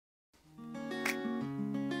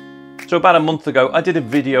So about a month ago, I did a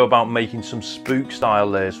video about making some spook style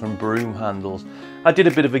layers from broom handles. I did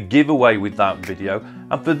a bit of a giveaway with that video,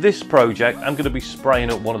 and for this project, I'm going to be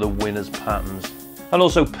spraying up one of the winner's patterns and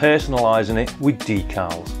also personalising it with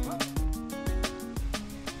decals.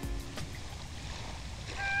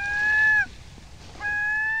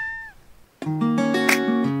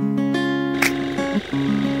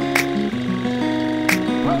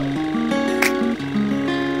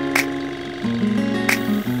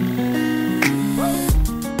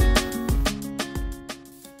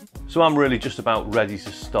 So I'm really just about ready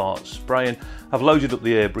to start spraying. I've loaded up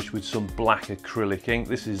the airbrush with some black acrylic ink.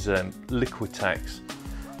 This is Liquitex.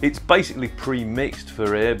 It's basically pre-mixed for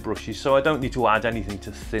airbrushes, so I don't need to add anything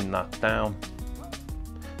to thin that down.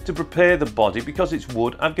 To prepare the body, because it's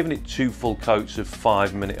wood, I've given it 2 full coats of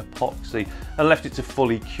 5-minute epoxy and left it to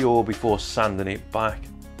fully cure before sanding it back.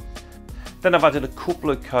 Then I've added a couple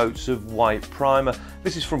of coats of white primer.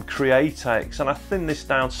 This is from Createx, and I thinned this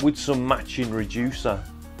down with some matching reducer.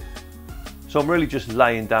 So I'm really just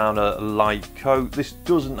laying down a light coat. This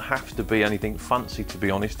doesn't have to be anything fancy, to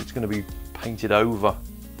be honest. It's going to be painted over.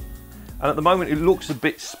 And at the moment it looks a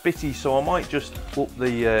bit spitty, so I might just up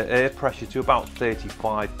the air pressure to about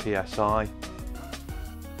 35 psi.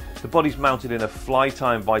 The body's mounted in a fly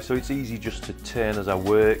tying vise, so it's easy just to turn as I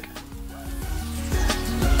work.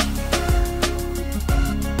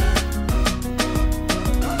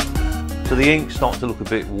 So the ink's starting to look a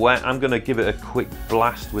bit wet. I'm going to give it a quick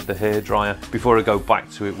blast with the hairdryer before I go back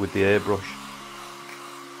to it with the airbrush.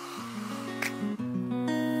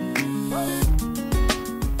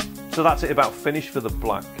 So that's it about finished for the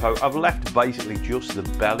black coat. I've left basically just the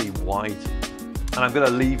belly white, and I'm going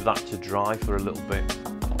to leave that to dry for a little bit.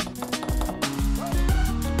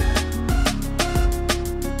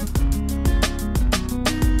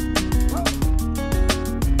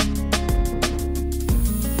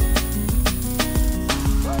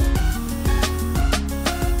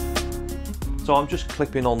 So I'm just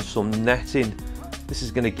clipping on some netting. This is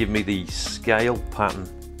going to give me the scale pattern.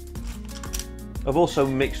 I've also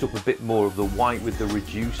mixed up a bit more of the white with the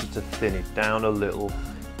reducer to thin it down a little.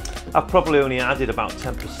 I've probably only added about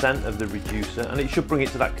 10% of the reducer, and it should bring it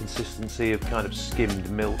to that consistency of kind of skimmed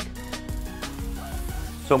milk.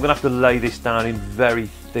 So I'm going to have to lay this down in very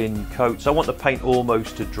thin coats. I want the paint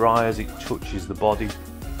almost to dry as it touches the body.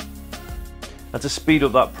 And to speed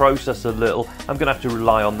up that process a little, I'm going to have to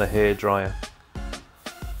rely on the hairdryer.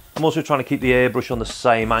 I'm also trying to keep the airbrush on the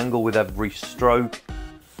same angle with every stroke,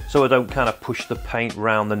 so I don't kind of push the paint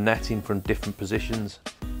round the netting from different positions.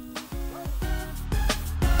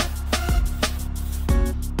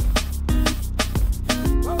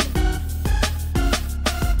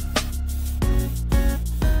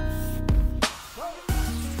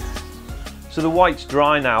 So the white's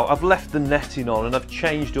dry now. I've left the netting on and I've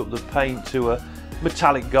changed up the paint to a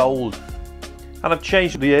metallic gold. And I've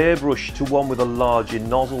changed the airbrush to one with a larger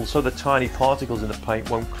nozzle, so the tiny particles in the paint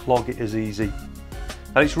won't clog it as easy.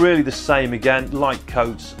 And it's really the same again, light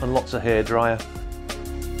coats and lots of hairdryer.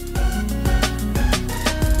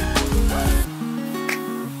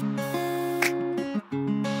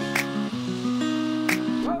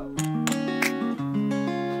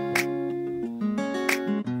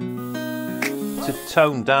 To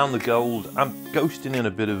tone down the gold, I'm ghosting in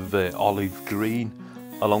a bit of olive green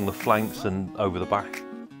along the flanks and over the back.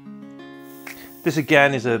 This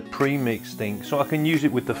again is a pre-mixed ink, so I can use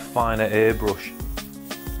it with the finer airbrush.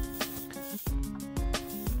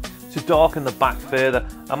 To darken the back further,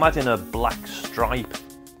 I'm adding a black stripe,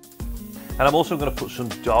 and I'm also going to put some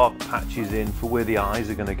dark patches in for where the eyes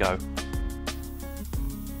are going to go.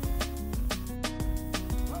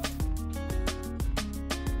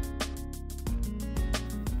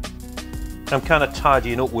 I'm kind of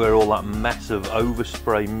tidying up where all that mess of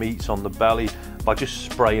overspray meets on the belly by just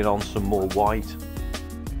spraying on some more white.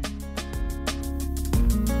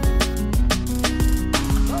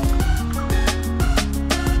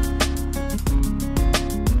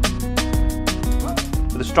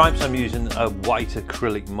 For the stripes I'm using a white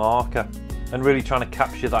acrylic marker and really trying to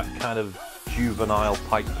capture that kind of juvenile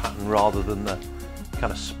pike pattern rather than the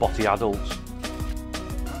kind of spotty adults.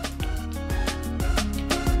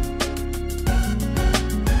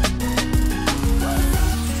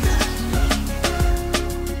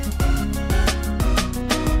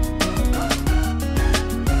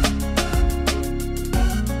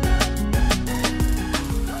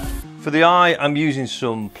 For the eye, I'm using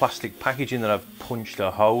some plastic packaging that I've punched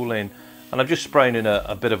a hole in, and I'm just spraying in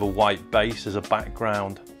a bit of a white base as a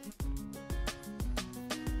background.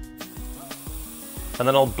 And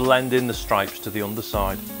then I'll blend in the stripes to the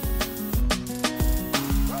underside.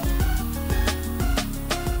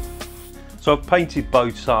 So I've painted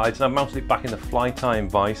both sides and I've mounted it back in the flight iron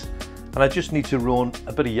vise, and I just need to run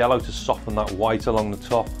a bit of yellow to soften that white along the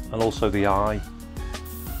top and also the eye.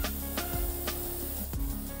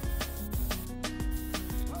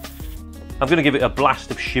 I'm going to give it a blast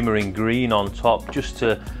of shimmering green on top just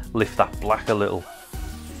to lift that black a little.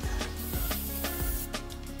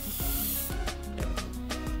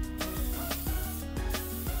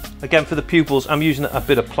 Again, for the pupils, I'm using a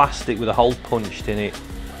bit of plastic with a hole punched in it.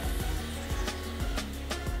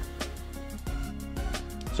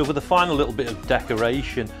 So for the final little bit of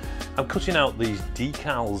decoration, I'm cutting out these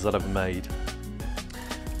decals that I've made.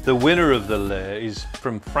 The winner of the lair is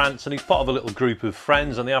from France, and he's part of a little group of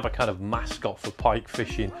friends, and they have a kind of mascot for pike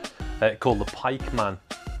fishing called the Pike Man.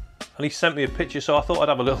 And he sent me a picture, so I thought I'd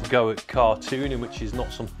have a little go at cartooning, which is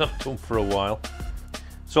not something I've done for a while.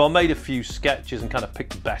 So I made a few sketches and kind of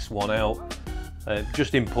picked the best one out.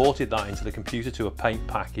 Just imported that into the computer to a paint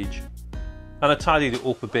package. And I tidied it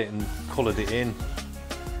up a bit and coloured it in.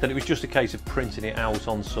 Then it was just a case of printing it out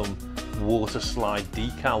on some water slide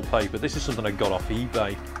decal paper. This is something I got off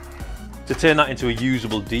eBay. To turn that into a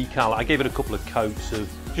usable decal, I gave it a couple of coats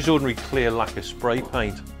of just ordinary clear lacquer spray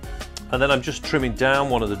paint. And then I'm just trimming down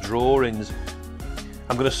one of the drawings.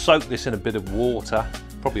 I'm going to soak this in a bit of water,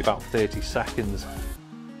 probably about 30 seconds.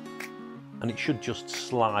 And it should just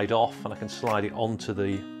slide off, and I can slide it onto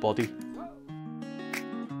the body.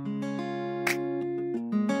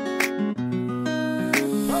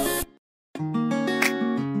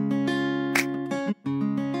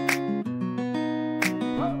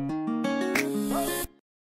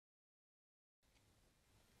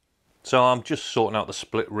 So I'm just sorting out the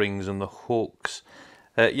split rings and the hooks.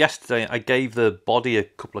 Yesterday I gave the body a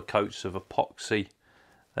couple of coats of epoxy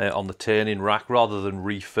on the turning rack rather than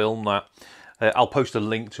refilm that. I'll post a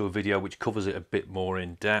link to a video which covers it a bit more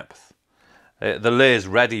in depth. The layer's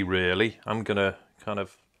ready really. I'm gonna kind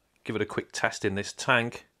of give it a quick test in this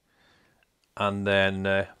tank and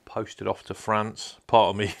then post it off to France. Part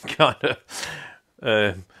of me kind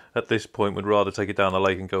of at this point would rather take it down the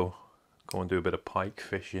lake and go and do a bit of pike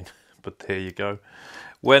fishing. But there you go.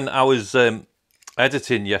 When I was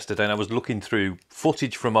editing yesterday and I was looking through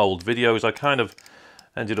footage from old videos, I kind of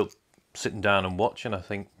ended up sitting down and watching, I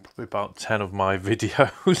think, probably about 10 of my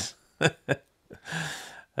videos.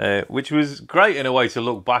 Which was great in a way to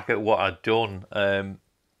look back at what I'd done. But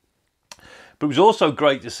it was also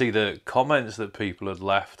great to see the comments that people had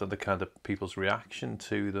left and the kind of people's reaction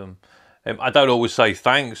to them. I don't always say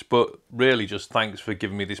thanks, but really just thanks for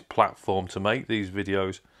giving me this platform to make these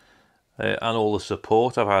videos. And all the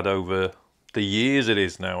support I've had over the years it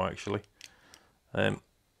is now, actually. I'm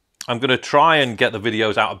going to try and get the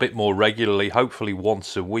videos out a bit more regularly, hopefully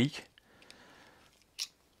once a week.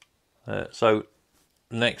 So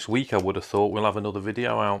next week I would have thought we'll have another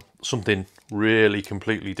video out. Something really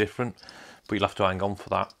completely different, but you'll have to hang on for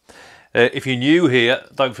that. If you're new here,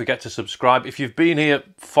 don't forget to subscribe. If you've been here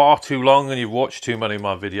far too long and you've watched too many of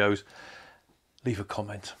my videos, leave a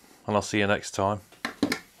comment and I'll see you next time.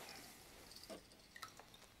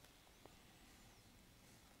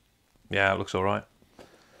 Yeah, it looks all right.